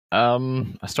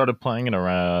I started playing in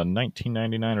around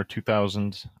 1999 or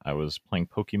 2000. I was playing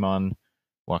Pokemon,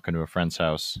 walking to a friend's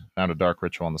house, found a dark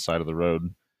ritual on the side of the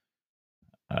road.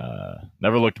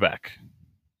 Never looked back.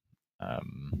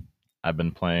 Um, I've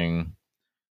been playing.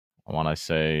 I want to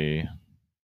say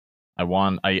I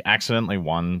won. I accidentally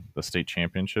won the state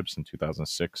championships in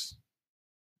 2006.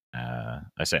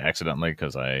 I say accidentally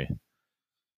because I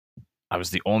was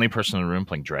the only person in the room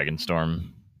playing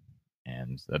Dragonstorm,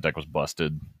 and that deck was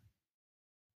busted.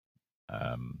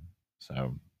 Um,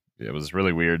 so it was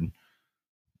really weird,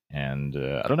 and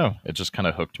I don't know. It just kind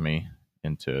of hooked me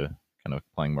into kind of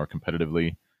playing more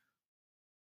competitively.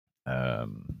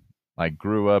 Um, I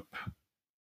grew up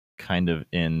kind of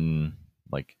in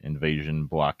like invasion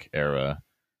block era,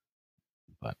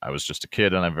 but I was just a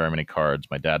kid and I have very many cards.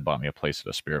 My dad bought me a place at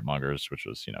a Spirit Mongers, which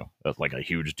was that's like a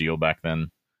huge deal back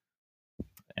then.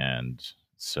 And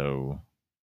so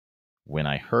when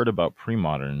I heard about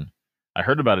Premodern, I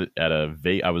heard about it at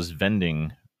I was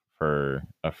vending for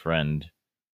a friend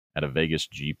at a Vegas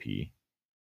GP,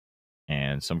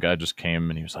 and some guy just came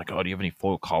and he was like, "Oh, do you have any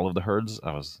foil Call of the Herds?"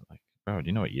 I was like, "Bro, do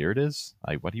you know what year it is?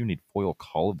 Like, why do you need foil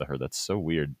Call of the Herd? That's so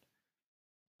weird."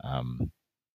 Um,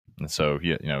 and so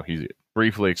he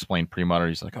briefly explained pre-modern.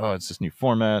 He's like, "Oh, it's this new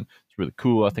format. It's really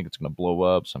cool. I think it's going to blow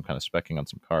up." So I'm kind of specking on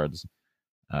some cards.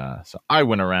 So I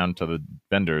went around to the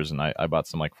vendors and I bought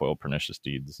some like foil Pernicious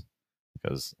Deeds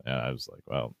because I was like,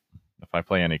 well, if I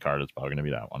play any card, it's probably going to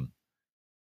be that one.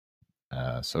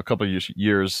 So a couple of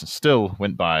years still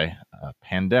went by.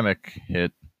 Pandemic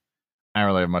hit. I don't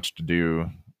really have much to do.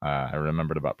 I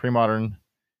remembered about Premodern,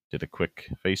 did a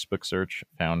quick Facebook search,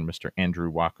 found Mr. Andrew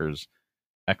Walker's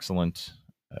excellent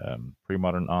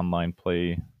Premodern online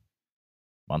play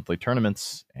monthly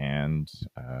tournaments, and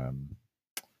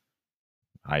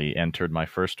I entered my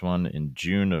first one in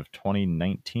June of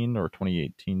 2019 or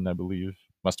 2018, I believe.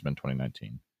 Must have been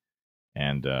 2019.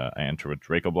 And I entered with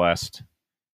Draco Blast.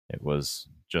 It was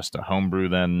just a homebrew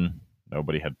then.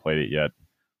 Nobody had played it yet.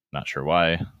 Not sure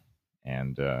why.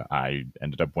 And I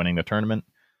ended up winning the tournament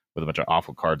with a bunch of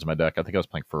awful cards in my deck. I think I was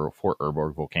playing for 4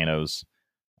 Urborg Volcanoes.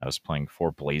 I was playing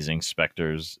 4 Blazing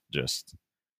Specters. Just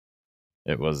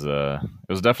it was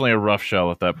definitely a rough shell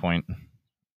at that point.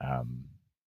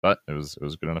 But it was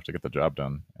good enough to get the job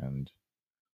done. And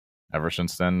ever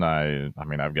since then, I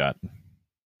mean I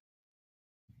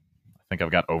think I've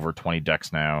got over 20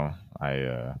 decks now.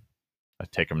 I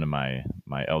take them to my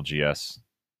LGS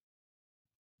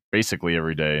basically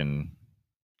every day and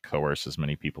coerce as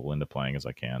many people into playing as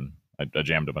I can. I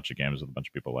jammed a bunch of games with a bunch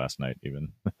of people last night,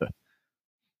 even.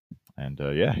 And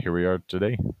yeah, here we are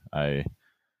today. I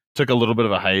took a little bit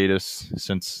of a hiatus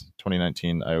since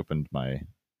 2019. I opened my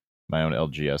own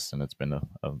LGS, and it's been a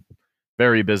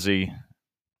very busy,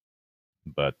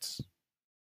 but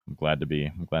I'm glad to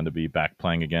be back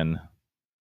playing again.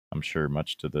 I'm sure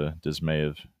much to the dismay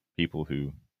of people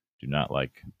who do not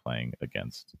like playing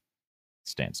against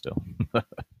Standstill.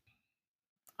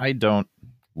 I don't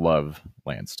love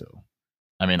Landstill.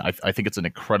 I mean, I think it's an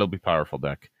incredibly powerful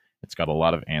deck. It's got a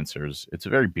lot of answers. It's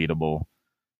very beatable,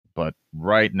 but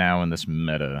right now in this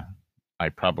meta, I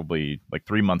probably like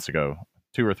 3 months ago,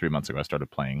 2 or 3 months ago, I started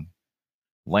playing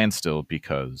Landstill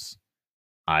because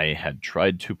I had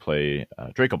tried to play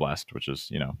Draco Blast, which is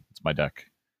it's my deck,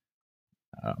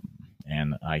 um,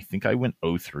 and I think I went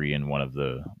 0-3 in one of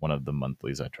the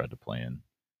monthlies I tried to play in,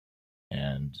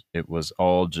 and it was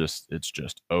all it's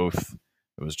just Oath.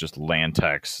 It was just land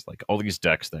text, like all these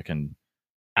decks that can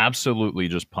absolutely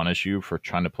just punish you for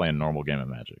trying to play a normal game of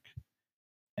Magic.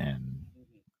 And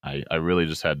I really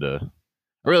just had to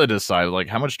I really decide like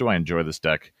how much do I enjoy this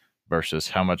deck versus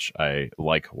how much I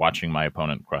like watching my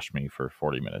opponent crush me for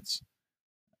 40 minutes.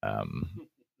 Um,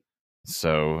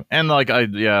 so and like I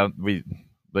yeah we've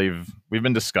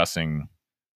been discussing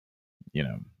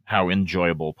how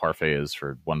enjoyable Parfait is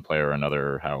for one player or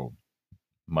another, how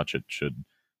much it should.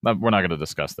 We're not going to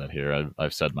discuss that here.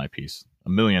 I've said my piece a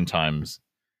million times.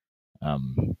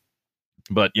 Um,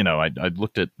 but I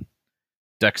looked at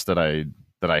decks that I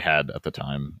had at the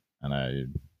time,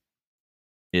 and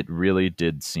it really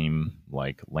did seem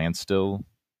like Landstill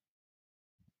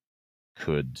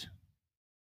could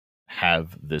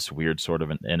have this weird sort of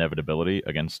an inevitability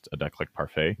against a deck like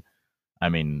Parfait. I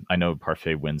mean, I know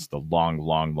Parfait wins the long,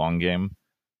 long, long game,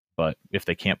 but if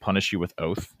they can't punish you with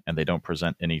Oath and they don't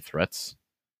present any threats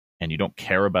and you don't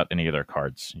care about any of their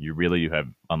cards, you have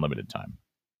unlimited time.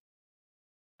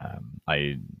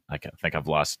 I think I've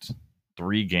lost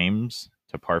 3 games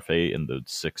to Parfait in the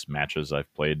 6 matches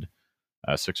I've played,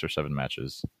 6 or 7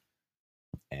 matches,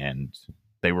 and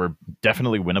they were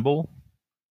definitely winnable,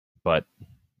 but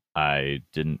I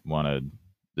didn't want to.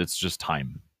 it's just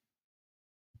time,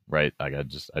 right? Like I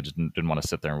just didn't want to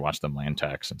sit there and watch them land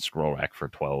tax and scroll rack for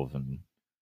 12, and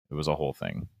it was a whole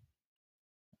thing.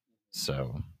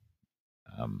 So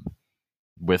um,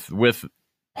 with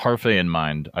Parfait in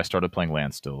mind, I started playing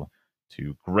Landstill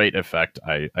to great effect.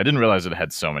 I didn't realize it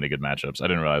had so many good matchups. I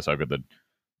didn't realize how good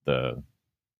the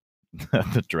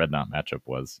the Dreadnought matchup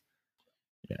was.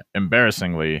 Yeah,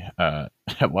 embarrassingly, at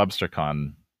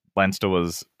Lobstercon, Landstill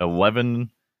was 11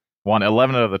 out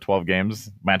of the 12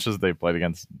 matches they played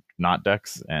against not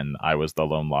decks, and I was the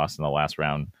lone loss in the last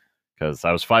round because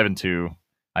I was 5-2.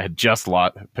 I had just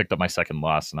picked up my second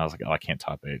loss, and I was like, oh, I can't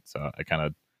top 8. So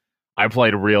I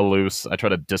played real loose. I tried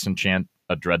to disenchant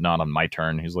a Dreadnought on my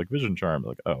turn. He's like, Vision Charm.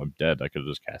 Like, oh, I'm dead. I could have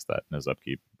just cast that in his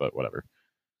upkeep, but whatever.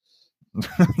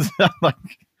 Like,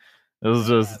 it was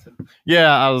just,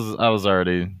 yeah. I was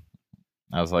already.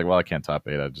 I was like, well, I can't top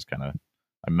 8. I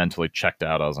mentally checked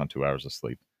out. I was on 2 hours of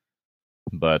sleep.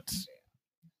 But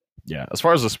yeah, as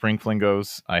far as the Spring Fling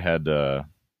goes, I had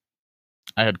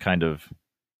kind of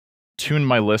tuned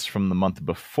my list from the monthly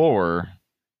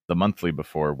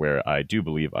before, where I do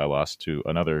believe I lost to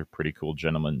another pretty cool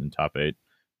gentleman in top 8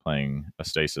 playing a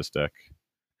Stasis deck.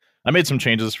 I made some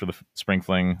changes for the Spring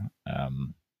Fling,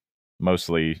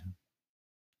 mostly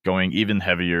going even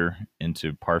heavier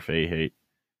into Parfait hate.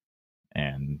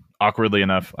 And awkwardly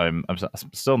enough, I'm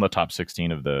still in the top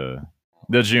 16 of the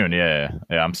June. Yeah.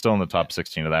 I'm still in the top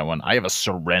 16 of that one. I have a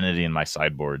Serenity in my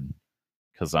sideboard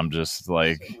because I'm just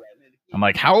like,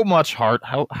 how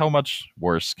much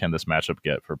worse can this matchup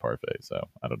get for Parfait? So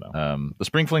I don't know. The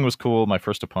Spring Fling was cool. My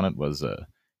first opponent was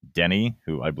Denny,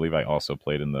 who I believe I also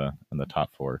played in the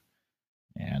top 4,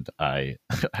 and I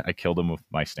I killed him with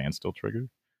my Standstill trigger,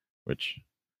 which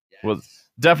was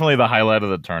definitely the highlight of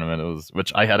the tournament.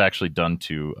 Which I had actually done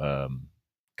to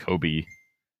Kobe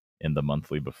in the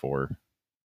monthly before,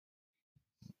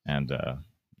 and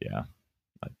yeah,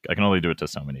 I can only do it to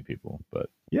so many people. But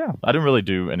yeah, I didn't really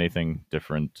do anything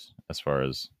different as far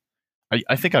as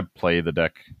I think I play the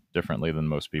deck differently than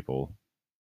most people.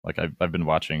 Like I've been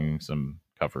watching some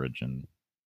coverage, and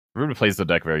everybody plays the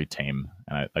deck very tame,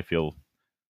 and I feel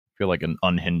like an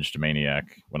unhinged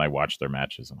maniac when I watch their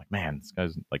matches. I'm like, man, this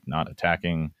guy's like not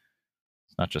attacking.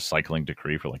 It's not just cycling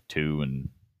Decree for like 2 and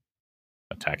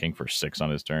attacking for 6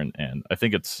 on his turn. And I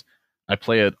think I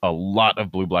play a lot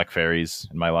of blue black fairies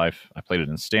in my life. I played it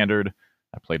in Standard.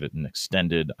 I played it in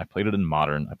Extended. I played it in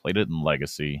Modern. I played it in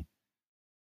Legacy.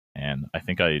 And I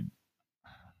think I'm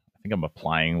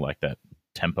applying like that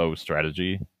tempo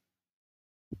strategy.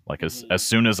 Like as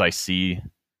soon as I see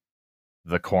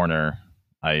the corner,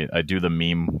 I do the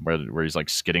meme where he's like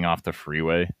skidding off the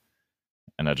freeway,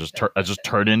 and I just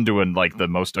turn into like the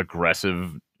most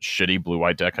aggressive, shitty blue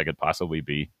white deck I could possibly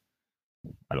be.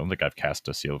 I don't think I've cast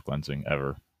a Seal of Cleansing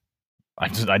ever.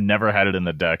 I never had it in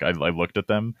the deck. I looked at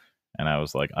them and I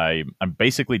was like, I'm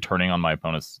basically turning on my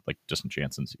opponent's like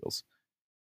disenchants and seals.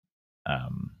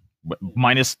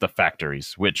 Minus the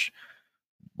factories, which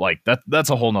like that's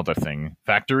a whole nother thing.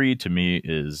 Factory to me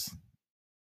is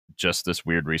just this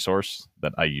weird resource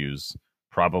that I use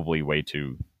probably way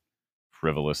too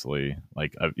frivolously.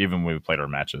 Like even when we played our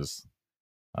matches,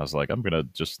 I was like, I'm gonna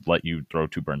just let you throw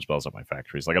 2 burn spells at my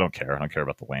factories. Like I don't care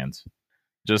about the lands.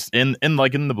 Just in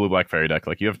the blue black fairy deck,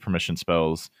 like you have permission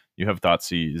spells, you have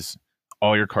Thoughtseize,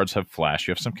 all your cards have flash,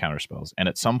 you have some counter spells, and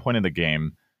at some point in the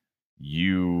game,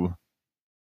 you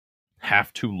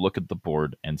have to look at the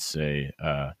board and say,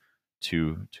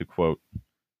 to quote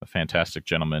a fantastic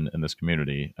gentleman in this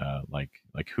community, like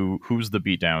who's the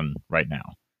beatdown right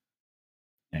now,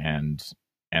 and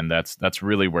that's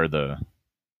really where the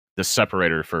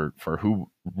separator for who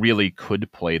really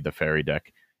could play the fairy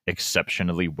deck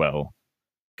exceptionally well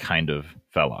kind of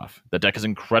fell off. The deck is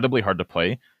incredibly hard to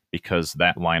play because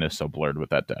that line is so blurred with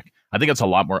that deck. I think it's a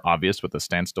lot more obvious with the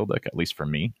Standstill deck, at least for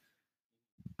me.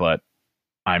 But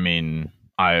I mean,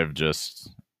 I've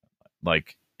just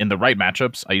like in the right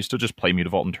matchups, I used to just play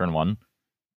Mutavault in turn 1,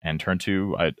 and turn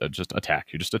 2, I just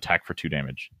attack. You just attack for 2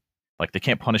 damage. Like they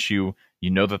can't punish you. You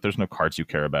know that there's no cards you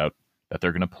care about that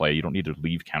they're going to play. You don't need to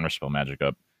leave Counterspell Magic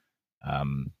up.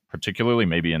 Particularly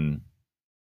maybe in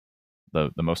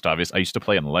the most obvious. I used to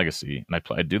play in Legacy, and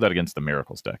I do that against the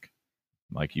Miracles deck.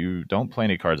 Like, you don't play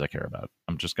any cards I care about.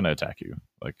 I'm just going to attack you.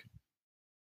 Like,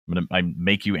 I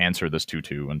make you answer this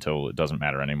 2/2 until it doesn't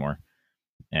matter anymore.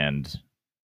 And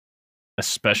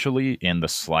especially in the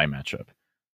Sly matchup,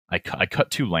 I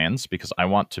cut 2 lands because I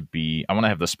want to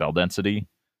have the spell density.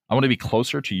 I want to be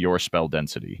closer to your spell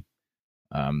density.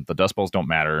 The Dust Bowls don't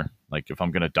matter. Like, if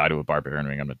I'm going to die to a Barbarian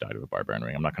Ring, I'm going to die to a Barbarian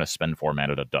Ring. I'm not going to spend 4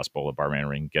 mana to Dust Bowl a Barbarian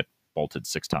Ring, get bolted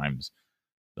 6 times.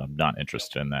 I'm not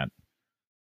interested in that.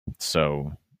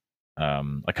 So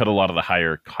I cut a lot of the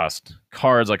higher cost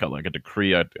cards. I cut like a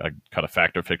Decree. I cut a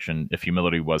Factor Fiction. If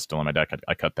Humility was still in my deck,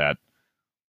 I cut that.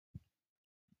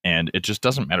 And it just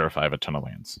doesn't matter if I have a ton of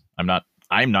lands. I'm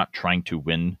not trying to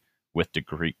win with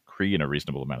Decree in a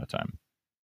reasonable amount of time.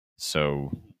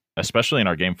 So especially in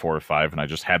our game 4 or 5, and I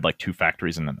just had like 2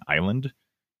 factories and an island,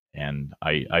 and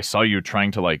I saw you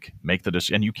trying to like make the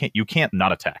decision, and you can't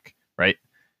not attack, right?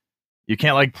 You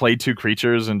can't like play 2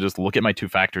 creatures and just look at my 2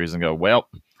 factories and go, well,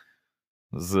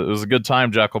 it was a good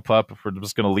time, Jackal Pup. We're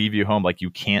just going to leave you home. Like, you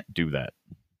can't do that.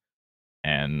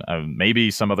 And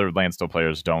maybe some other Landstill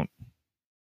players don't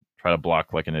try to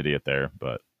block like an idiot there,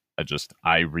 but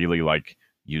I really like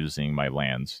using my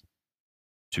lands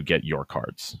to get your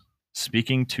cards.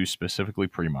 Speaking to specifically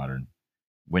Premodern,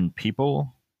 when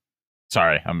people...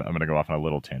 Sorry, I'm going to go off on a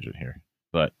little tangent here.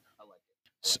 But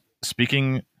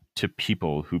speaking to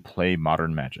people who play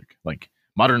modern Magic, like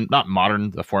modern, not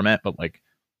modern, the format, but like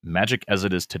Magic as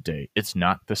it is today, it's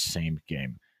not the same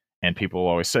game. And people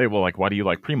always say, well, like, why do you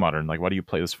like Premodern? Like, why do you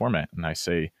play this format? And I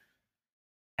say,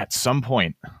 at some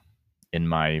point in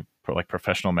my like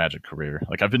professional Magic career,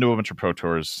 like I've been to a bunch of Pro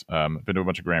Tours, I've been to a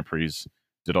bunch of Grand Prix,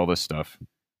 did all this stuff.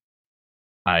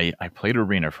 I played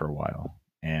Arena for a while,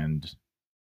 and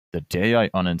the day I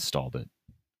uninstalled it,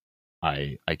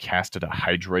 I casted a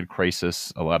Hydroid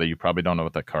Crisis. A lot of you probably don't know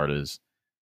what that card is.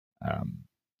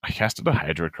 I casted a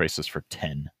Hydroid Crisis for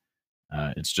 10.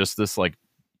 It's just this, like,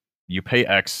 you pay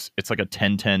X, it's like a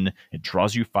 10/10, it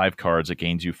draws you 5 cards, it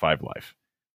gains you 5 life.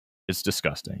 It's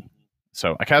disgusting.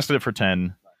 So I casted it for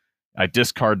 10, I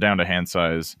discard down to hand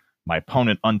size, my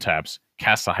opponent untaps,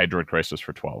 casts a Hydroid Crisis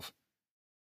for 12.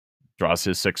 Draws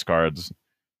his 6 cards,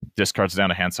 discards down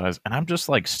to hand size, and I'm just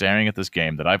like staring at this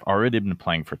game that I've already been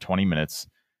playing for 20 minutes.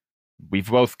 We've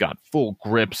both got full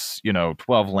grips,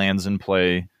 12 lands in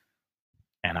play,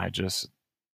 and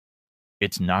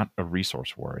it's not a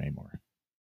resource war anymore.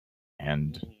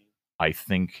 And I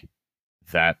think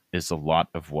that is a lot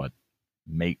of what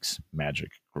makes Magic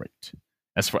great,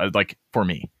 as far like for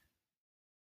me.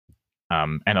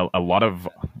 And a lot of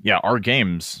our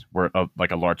games were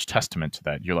like a large testament to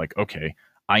that. You're like, okay,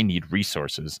 I need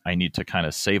resources. I need to kind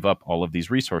of save up all of these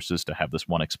resources to have this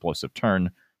one explosive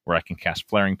turn where I can cast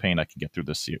Flaring Pain, I can get through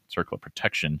this circle of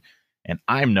protection, and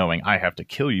I'm knowing I have to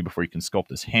kill you before you can sculpt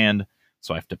his hand,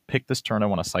 so I have to pick this turn. I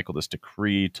want to cycle this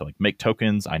Decree to like make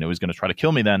tokens. I know he's going to try to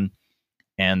kill me then,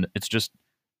 and it's just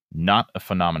not a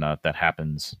phenomena that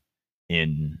happens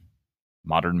in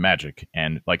modern Magic.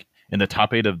 And like in the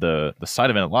top 8 of the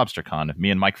side event at Lobstercon, me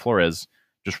and Mike Flores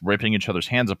just ripping each other's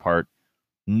hands apart,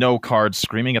 no cards,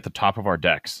 screaming at the top of our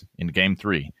decks in game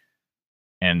 3.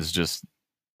 And it's just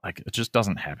like, it just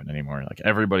doesn't happen anymore. Like,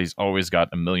 everybody's always got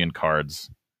a million cards.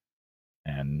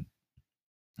 And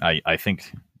I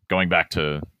think going back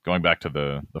to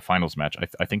the finals match,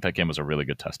 I think that game was a really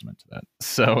good testament to that.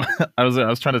 So I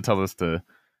was trying to tell this to,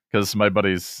 because my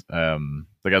buddies, the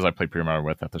guys I play Premodern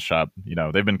with at the shop,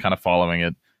 they've been kind of following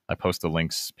it. I post the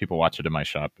links, people watch it in my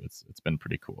shop. It's been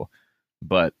pretty cool.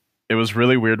 But it was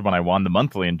really weird when I won the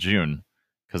monthly in June,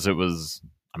 because it was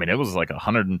like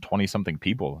 120 something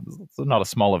people. It's not a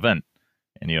small event.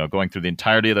 And going through the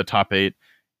entirety of the top 8,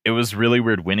 it was really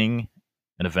weird winning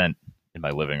an event in my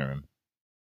living room.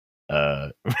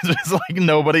 It's like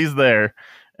nobody's there,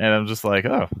 and I'm just like,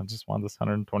 oh, I just won this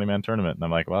 120 man tournament, and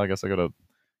I'm like, well, I guess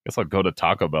I'll go to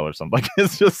Taco Bell or something. Like,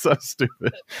 it's just so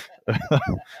stupid.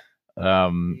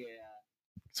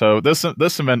 So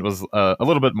this event was a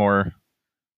little bit more.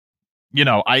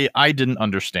 I didn't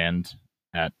understand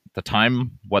at the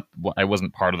time what I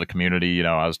wasn't part of the community.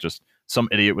 I was just some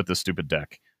idiot with this stupid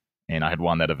deck, and I had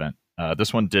won that event.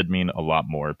 This one did mean a lot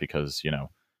more because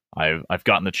I've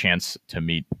gotten the chance to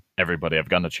meet everybody. I've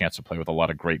gotten a chance to play with a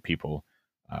lot of great people.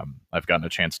 I've gotten a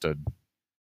chance to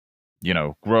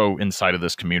grow inside of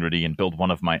this community and build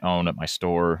one of my own at my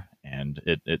store, and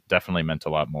it definitely meant a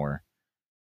lot more.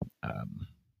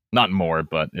 Not more,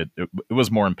 but it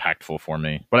was more impactful for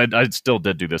me. But I still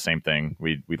did do the same thing.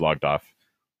 We logged off,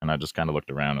 and I just kind of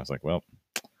looked around. I was like, well,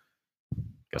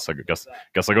 guess I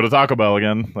go to Taco Bell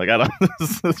again. Like, I don't.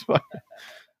 This is fine.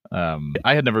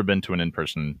 I had never been to an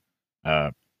in-person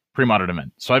Premodern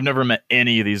event, so I've never met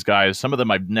any of these guys. Some of them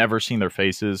I've never seen their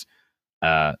faces.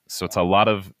 So it's a lot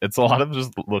of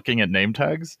just looking at name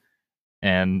tags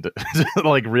and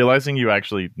like realizing you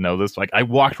actually know this. Like, I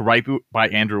walked right by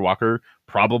Andrew Walker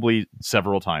probably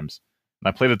several times,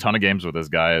 and I played a ton of games with this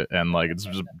guy, and like, it's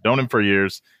just known him for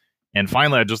years. And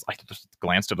finally, I just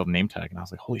glanced at the name tag, and I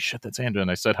was like, "Holy shit, that's Andrew!" And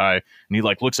I said hi, and he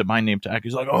like looks at my name tag.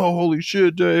 He's like, "Oh, holy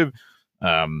shit, Dave!"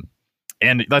 And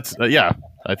that's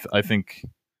I think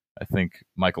I think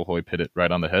Michael Hoyp hit it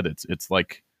right on the head. It's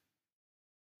like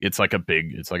a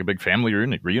big family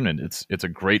reunion. It's a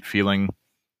great feeling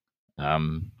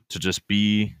to just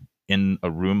be in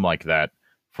a room like that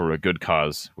for a good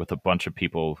cause with a bunch of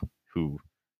people who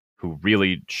who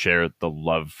really share the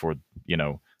love for, you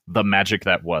know, the magic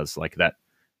that was like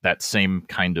that same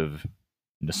kind of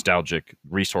nostalgic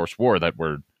resource war that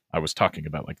I was talking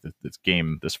about. Like this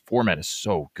game, this format is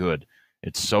so good.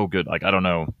 It's so good. Like I don't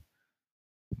know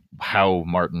how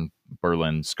Martin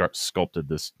Berlin sculpted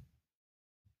this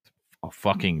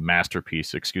fucking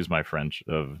masterpiece. Excuse my French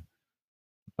of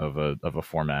a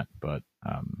format, but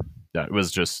yeah, it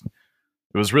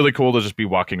was really cool to just be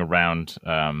walking around.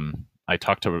 I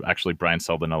talked to actually Brian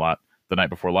Selden a lot the night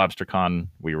before Lobstercon.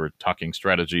 We were talking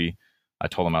strategy. I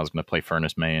told him I was going to play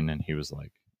Furnace Main, and he was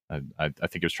like, I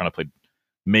think he was trying to play,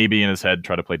 maybe in his head,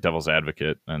 try to play Devil's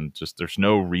Advocate, and just there's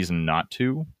no reason not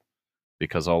to,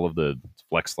 because all of the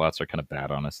flex slots are kind of bad,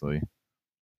 honestly.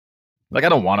 Like I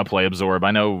don't want to play Absorb.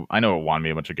 I know it won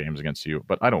me a bunch of games against you,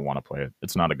 but I don't want to play it.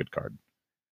 It's not a good card.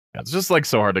 Yeah, it's just like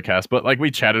so hard to cast. But like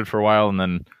we chatted for a while, and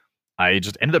then I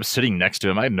just ended up sitting next to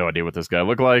him. I had no idea what this guy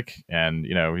looked like, and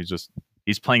you know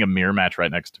he's playing a mirror match right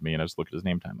next to me, and I just look at his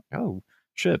name tag. I'm like, oh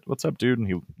shit, what's up, dude? And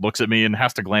he looks at me and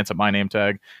has to glance at my name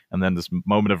tag, and then this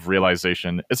moment of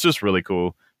realization. It's just really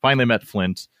cool. Finally met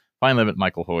Flint. Finally met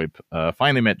Michael Hoyp.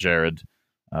 Finally met Jared.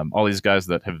 All these guys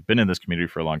that have been in this community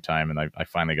for a long time, and I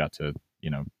finally got to, you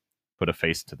know, put a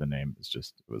face to the name. It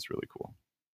was really cool.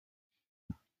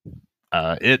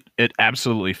 It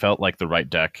absolutely felt like the right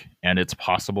deck, and it's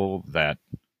possible that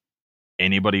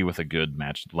anybody with a good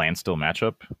Landstill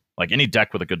matchup, like any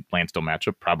deck with a good Landstill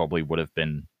matchup, probably would have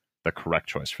been the correct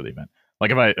choice for the event.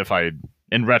 Like if I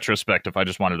in retrospect, if I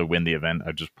just wanted to win the event,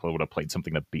 I just would have played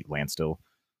something that beat Landstill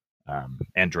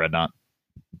and Dreadnought.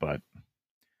 But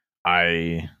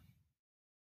I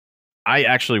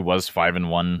actually was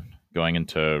 5-1 going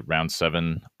into round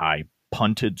 7. I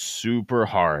punted super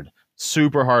hard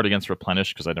against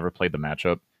Replenish because I never played the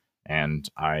matchup, and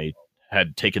I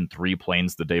had taken 3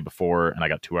 planes the day before, and I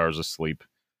got 2 hours of sleep.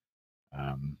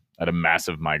 I had a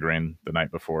massive migraine the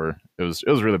night before. It was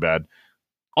really bad.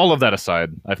 All of that aside,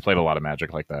 I've played a lot of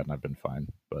Magic like that, and I've been fine.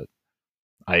 But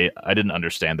I didn't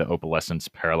understand the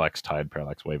Opalescence Parallax Tide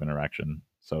Parallax Wave interaction.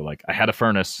 So like I had a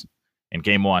Furnace in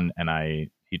game 1, and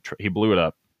he blew it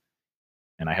up,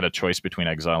 and I had a choice between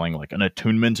exiling like an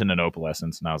Attunement and an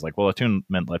Opalescence, and I was like, well,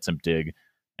 Attunement lets him dig,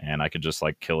 and I could just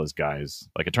like kill his guys.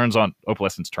 Like it turns on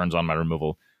Opalescence turns on my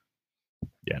removal.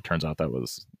 Yeah, it turns out that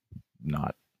was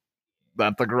not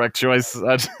the correct choice.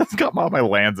 I just got all my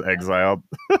lands exiled.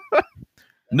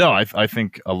 No, I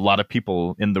think a lot of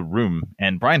people in the room,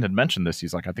 and Brian had mentioned this.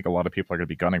 He's like, I think a lot of people are going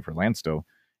to be gunning for Landstill,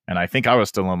 and I think I was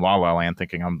still in La La Land,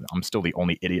 thinking I'm still the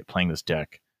only idiot playing this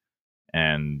deck,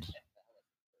 and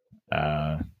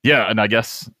yeah, and I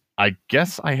guess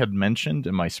I had mentioned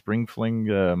in my Spring Fling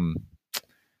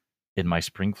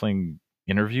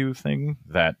interview thing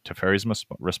that Teferi's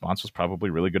response was probably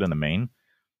really good in the main,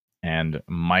 and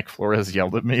Mike Flores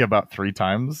yelled at me about 3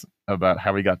 times about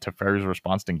how he got Teferi's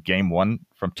response in game 1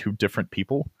 from 2 different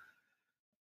people.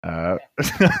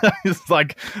 He's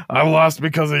like, I lost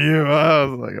because of you. I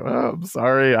was like, oh, I'm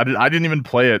sorry. I didn't even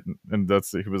play it, and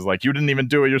he was like, you didn't even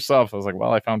do it yourself. I was like,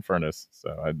 well, I found Furnace,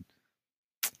 so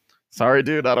sorry,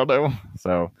 dude. I don't know.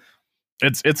 So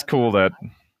it's cool that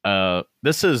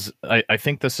this is. I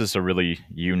think this is a really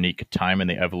unique time in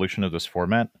the evolution of this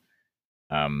format.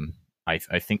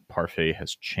 I think Parfait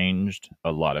has changed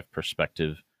a lot of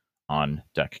perspective on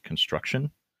deck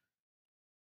construction,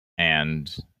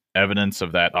 and evidence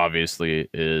of that obviously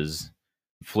is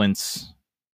Flint's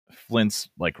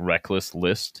like reckless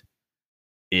list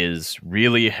is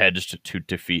really hedged to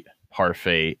defeat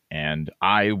Parfait, and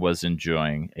I was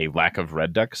enjoying a lack of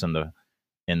red decks in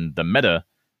the meta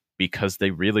because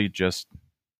they really just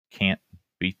can't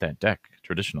beat that deck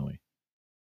traditionally.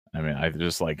 I mean, I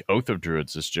just like Oath of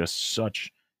Druids is just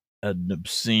such an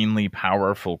obscenely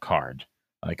powerful card.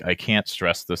 Like I can't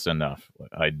stress this enough.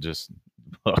 I just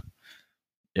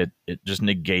it just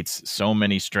negates so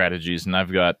many strategies, and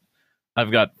I've got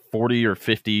 40 or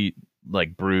 50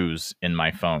 like brews in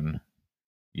my phone.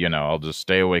 You know, I'll just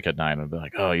stay awake at night and be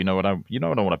like, oh, you know what I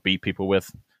want to beat people with?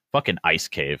 Fucking Ice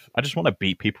Cave. I just want to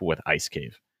beat people with Ice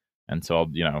Cave. And so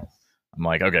I'm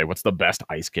like, okay, what's the best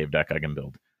Ice Cave deck I can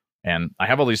build? And I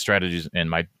have all these strategies in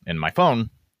my phone,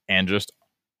 and just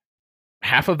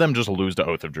half of them just lose to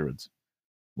Oath of Druids.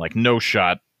 Like no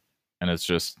shot. And it's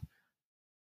just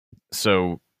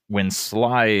so when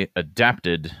Sly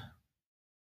adapted,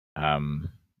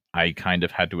 I kind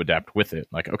of had to adapt with it.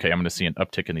 Like, okay, I'm going to see an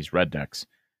uptick in these red decks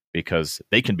because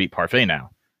they can beat Parfait now.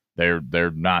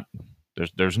 They're not.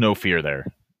 There's no fear there,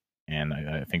 and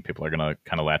I think people are gonna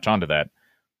kind of latch onto that.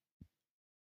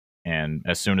 And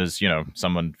as soon as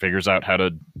someone figures out how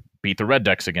to beat the red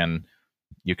decks again,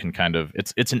 you can kind of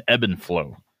it's an ebb and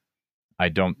flow. I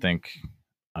don't think.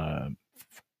 Uh,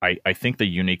 I think the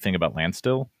unique thing about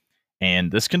Landstill,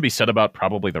 and this can be said about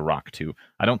probably the Rock too.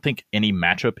 I don't think any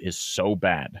matchup is so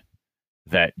bad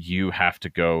that you have to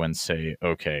go and say,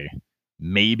 okay,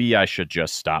 maybe I should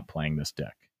just stop playing this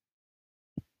deck.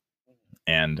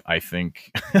 And I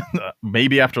think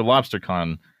maybe after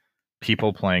Lobstercon,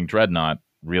 people playing Dreadnought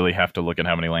really have to look at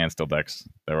how many Landstill decks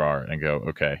there are and go,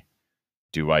 okay,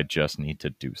 do I just need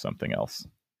to do something else?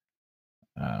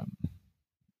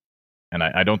 And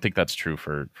I don't think that's true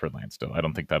for Landstill. I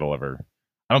don't think that'll ever.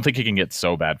 I don't think it can get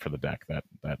so bad for the deck that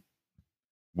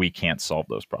we can't solve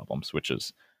those problems, which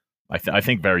is I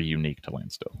think very unique to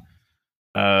Landstill.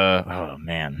 Oh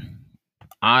man,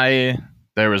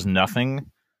 there is nothing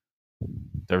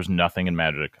in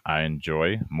Magic I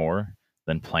enjoy more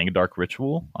than playing a Dark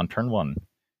Ritual on turn 1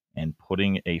 and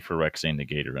putting a Phyrexian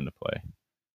Negator into play.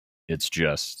 It's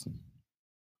just,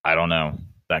 I don't know,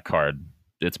 that card.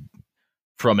 It's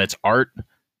from its art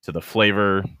to the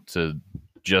flavor to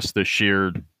just the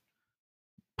sheer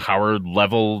power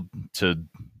level to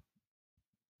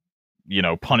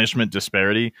punishment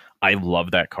disparity. I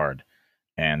love that card.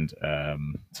 And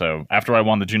so after I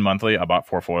won the June monthly, I bought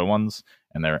 4 foil ones,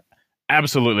 and they're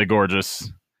absolutely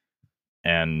gorgeous.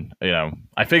 And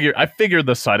I figured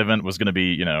the side event was going to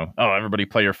be oh, everybody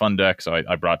play your fun deck. So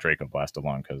I brought Draco Blast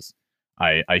along because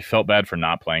I felt bad for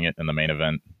not playing it in the main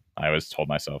event. I always told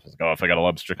myself, oh, if I got a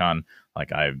Lobstercon,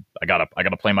 like I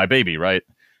gotta play my baby, right?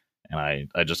 And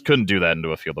I just couldn't do that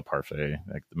into a Field of Parfait.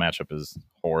 Like the matchup is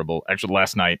horrible. Actually,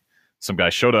 last night some guy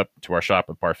showed up to our shop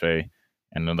at Parfait,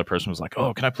 and another person was like,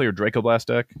 "Oh, can I play your Draco Blast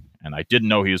deck?" And I didn't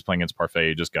know he was playing against Parfait.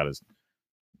 He just got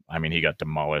he got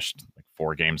demolished like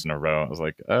 4 games in a row. I was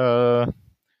like,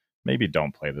 maybe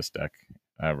don't play this deck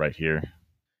right here.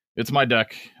 It's my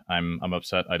deck. I'm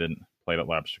upset I didn't play it at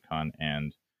Lobstercon,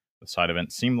 and the side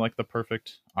event seemed like the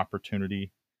perfect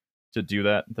opportunity to do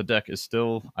that. The deck is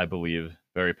still, I believe,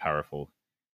 very powerful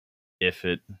if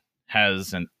it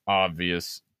has an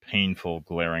obvious, painful,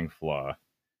 glaring flaw.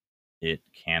 It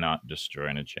cannot destroy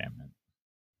an enchantment.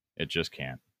 It just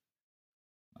can't.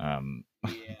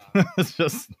 Yeah.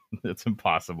 it's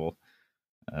impossible.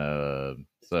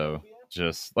 So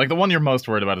just like the one you're most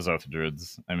worried about is Oath of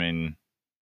Druids. I mean,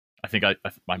 I think I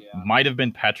might have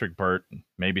been Patrick Burt,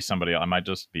 maybe somebody. I might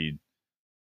just be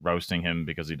roasting him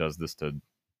because he does this to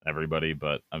everybody.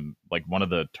 But like one of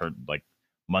the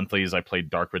monthlies, I played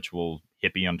Dark Ritual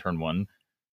Hippie on turn 1,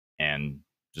 and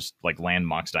just like land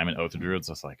Mox Diamond Oath of Druids.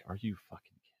 I was like, are you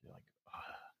fucking kidding? Like,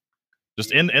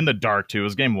 just in the dark too. It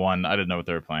was game 1. I didn't know what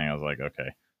they were playing. I was like, okay,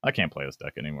 I can't play this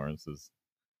deck anymore. This is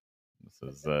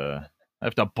I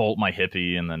have to bolt my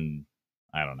hippie, and then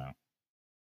I don't know.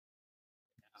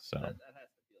 So, that has to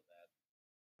feel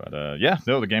bad. But yeah,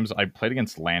 no, the games I played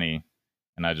against Lanny,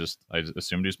 and I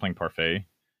assumed he was playing Parfait.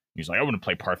 He's like, I wouldn't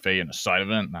play Parfait in a side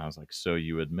event, and I was like, so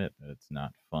you admit that it's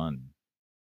not fun,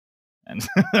 and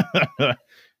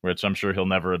which I'm sure he'll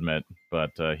never admit. But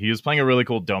he was playing a really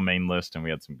cool domain list, and we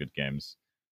had some good games.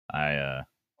 Oh, okay, I know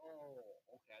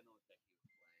what deck he was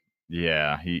playing.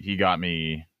 Yeah, he got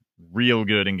me real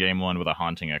good in game 1 with a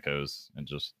Haunting Echoes, and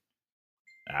just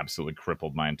absolutely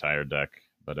crippled my entire deck.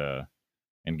 But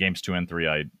in games 2 and 3,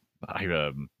 I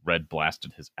red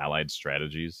blasted his allied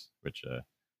strategies, which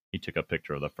he took a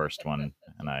picture of the first one,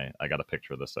 and I got a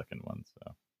picture of the second one.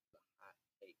 So,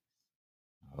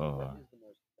 what is the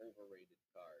most overrated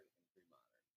card in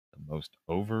Premodern? The most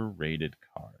overrated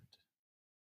card.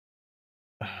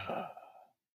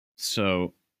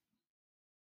 So,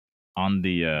 on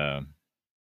the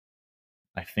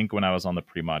I think when I was on the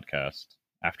Premodcast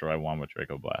after I won with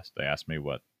Draco Blast, they asked me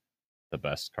what the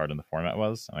best card in the format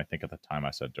was, and I think at the time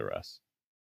I said Duress.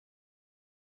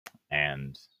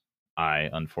 And I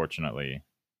unfortunately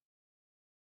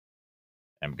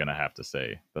am gonna have to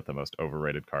say that the most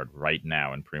overrated card right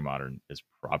now in Premodern is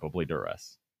probably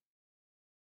Duress.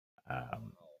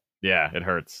 Yeah, it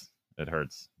hurts. It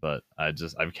hurts, but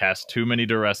I've cast too many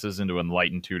Duresses into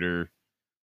Enlightened Tutor.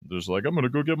 Just like, I'm gonna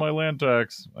go get my land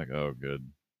tax. Like, oh, good,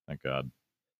 thank God.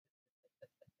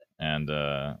 And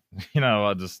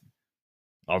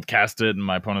I'll cast it, and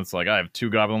my opponent's like, I have 2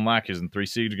 Goblin Lackeys and 3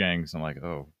 Siege Gangs. I'm like,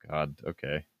 oh God,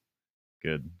 okay,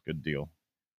 good deal.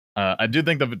 I do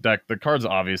think the card's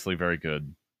obviously very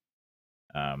good.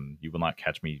 You will not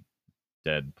catch me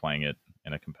dead playing it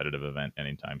in a competitive event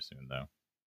anytime soon, though.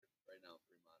 Right now,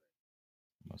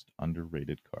 Premodern. Most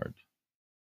underrated card.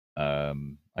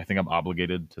 I think I'm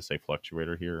obligated to say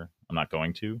Fluctuator here. I'm not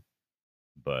going to,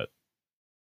 but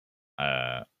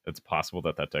it's possible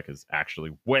that that deck is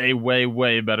actually way, way,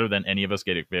 way better than any of us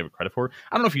gave it credit for.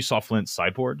 I don't know if you saw Flint's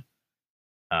sideboard.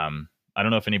 I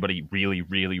don't know if anybody really,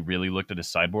 really, really looked at his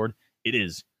sideboard. It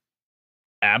is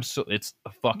absolutely, it's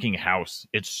a fucking house.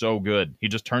 It's so good. He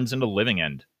just turns into Living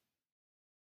End.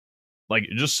 Like,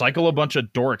 just cycle a bunch of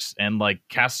dorks and like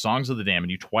cast Songs of the Dam,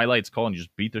 and you Twilight's Call, and you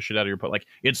just beat the shit out of your opponent. Like,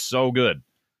 it's so good.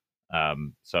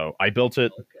 So I built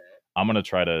it. Okay. I'm gonna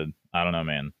try to. I don't know,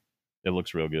 man. It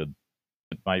looks real good.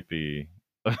 It might be.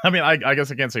 I mean, I guess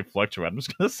I can't say Fluctuate. I'm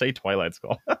just gonna say Twilight's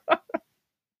Call.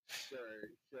 Sure.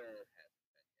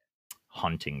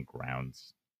 Hunting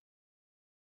Grounds.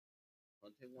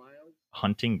 Hunting Wilds?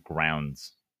 Hunting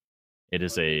Grounds. It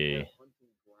is a Hunting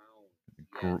Grounds.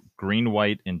 Yes.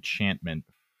 green-white enchantment.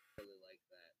 I really like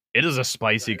that. It is a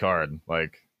spicy card.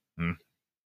 Like, It's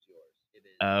yours. It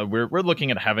is. we're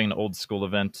looking at having an old school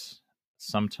event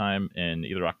sometime in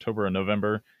either October or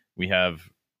November. We have,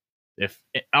 if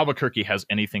Albuquerque has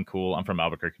anything cool, I'm from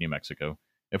Albuquerque, New Mexico.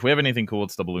 If we have anything cool,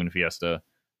 it's the Balloon Fiesta.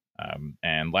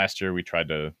 And last year we tried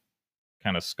to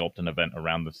kind of sculpt an event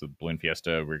around this Balloon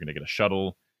Fiesta. We're going to get a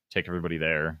shuttle, take everybody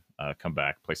there, come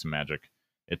back, play some Magic.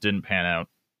 It didn't pan out.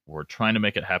 We're trying to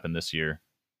make it happen this year,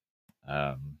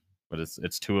 but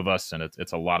it's two of us, and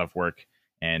it's a lot of work.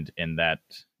 And in that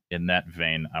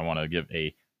vein, I want to give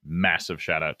a massive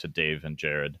shout out to Dave and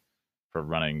Jared for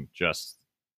running just.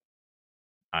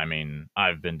 I mean,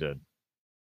 I've been to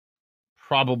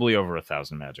probably over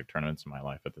 1,000 Magic tournaments in my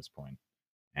life at this point,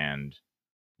 and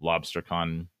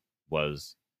Lobstercon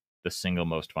was the single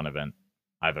most fun event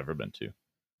I've ever been to.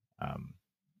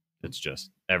 It's just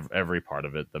every part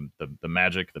of it, the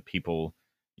magic, the people,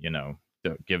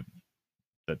 give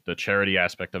the charity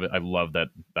aspect of it. I love that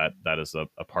is a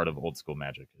part of old school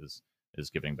Magic is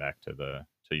giving back to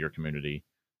your community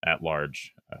at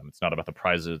large. It's not about the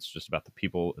prizes, it's just about the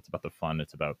people, it's about the fun,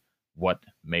 it's about what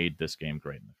made this game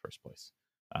great in the first place.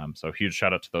 So huge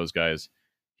shout out to those guys.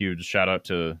 Huge shout out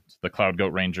to the Cloud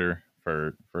Goat Ranger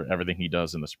for everything he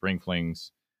does in the Spring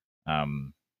Flings.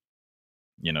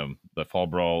 The Fall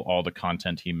Brawl, all the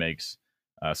content he makes.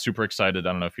 Super excited.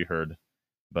 I don't know if you heard,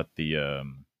 but the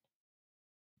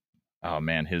oh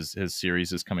man, his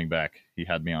series is coming back. He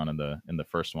had me on in the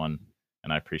first one,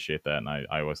 and I appreciate that, and I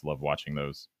always love watching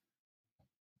those.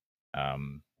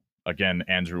 Again,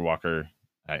 Andrew Walker,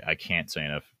 I can't say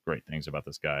enough great things about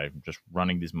this guy. Just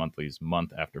running these monthlies,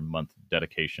 month after month,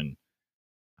 dedication.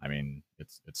 I mean,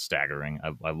 it's staggering.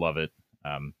 I love it.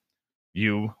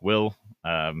 You will,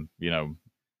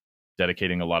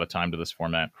 dedicating a lot of time to this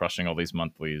format, crushing all these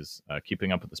monthlies,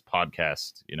 keeping up with this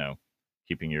podcast.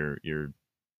 Keeping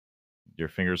your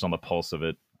fingers on the pulse of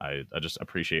it. I just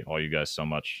appreciate all you guys so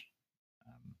much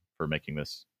for making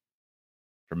this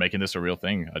a real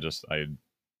thing.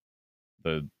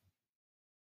 The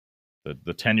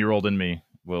 10-year-old in me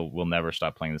will never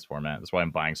stop playing this format. That's why I'm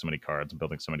buying so many cards and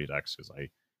building so many decks, because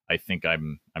I think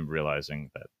I'm realizing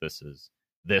that this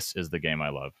is the game I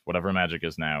love. Whatever Magic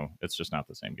is now, it's just not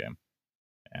the same game,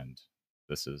 and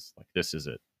this is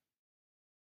it.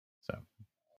 So